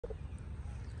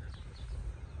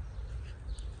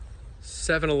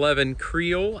711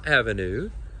 Creel Avenue.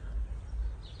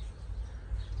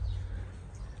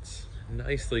 It's a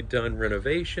nicely done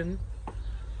renovation.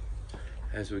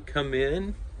 As we come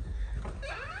in,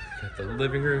 got the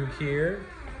living room here.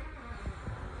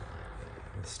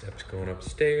 The steps going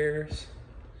upstairs.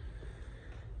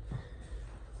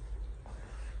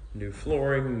 New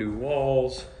flooring, new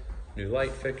walls, new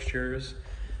light fixtures.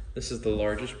 This is the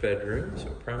largest bedroom, so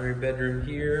primary bedroom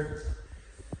here.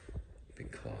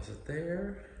 Big closet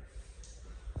there.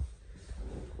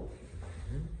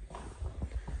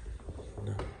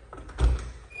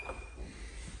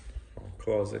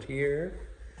 Closet here.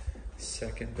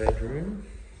 Second bedroom.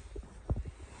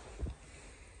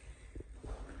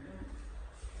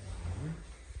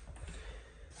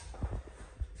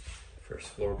 First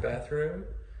floor bathroom.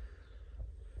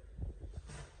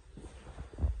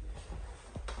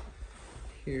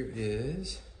 Here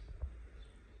is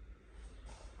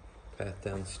path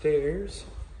downstairs.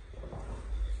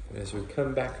 As we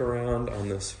come back around on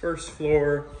this first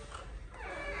floor,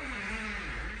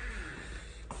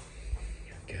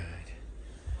 got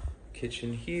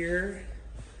kitchen here,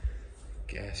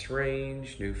 gas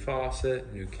range, new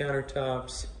faucet, new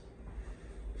countertops.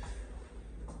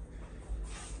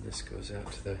 This goes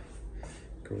out to the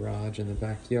garage in the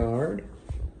backyard.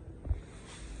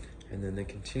 And then they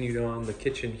continued on the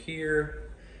kitchen here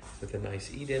with a nice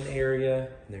eat-in area.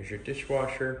 And there's your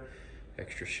dishwasher,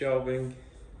 extra shelving.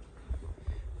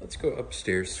 Let's go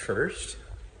upstairs first.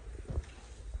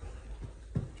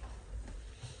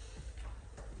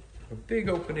 A big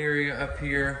open area up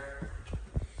here.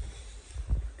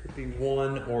 Could be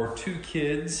 1 or 2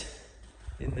 kids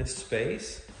in this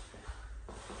space.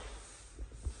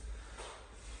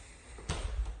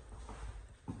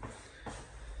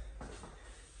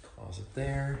 Closet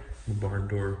there. The barn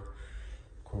door,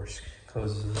 of course,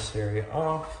 closes this area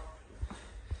off.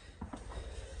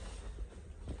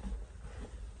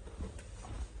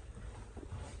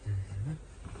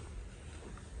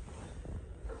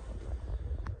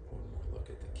 One more look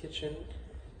at the kitchen.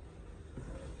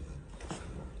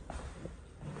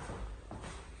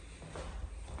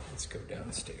 Let's go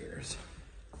downstairs.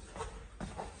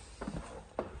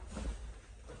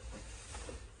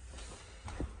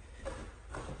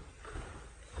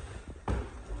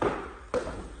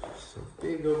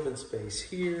 Big open space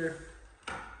here.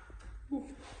 Ooh.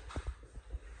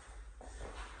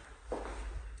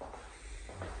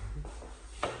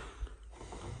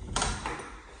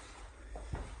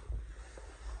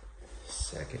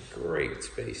 Second great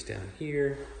space down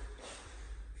here.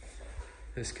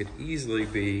 This could easily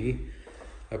be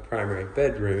a primary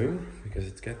bedroom because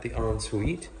it's got the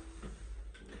ensuite.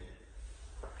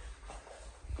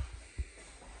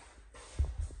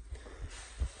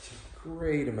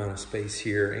 Great amount of space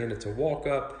here, and it's a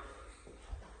walk-up.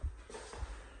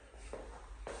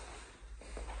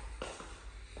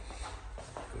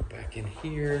 Go back in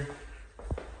here.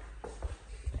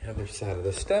 The other side of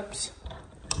the steps.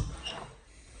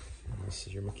 And this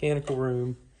is your mechanical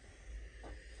room.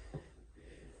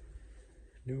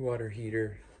 New water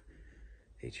heater,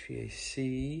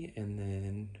 HVAC, and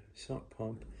then sump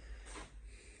pump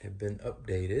have been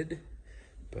updated.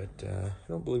 But I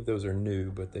don't believe those are new,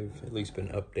 but they've at least been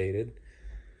updated.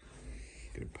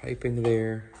 Good piping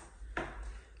there. And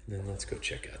then let's go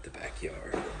check out the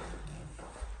backyard.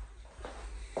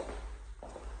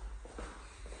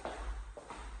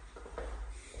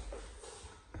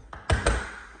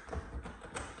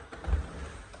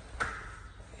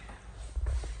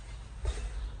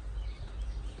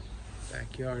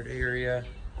 Backyard area.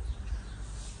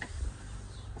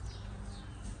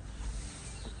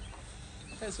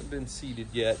 Hasn't been seeded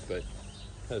yet, but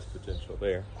has potential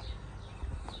there.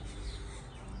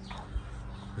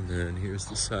 And then here's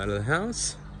the side of the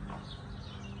house.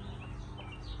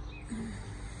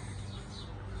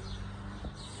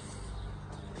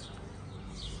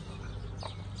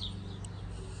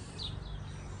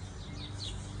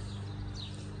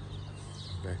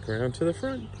 Back around to the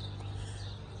front.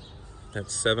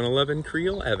 That's 711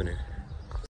 Creel Avenue.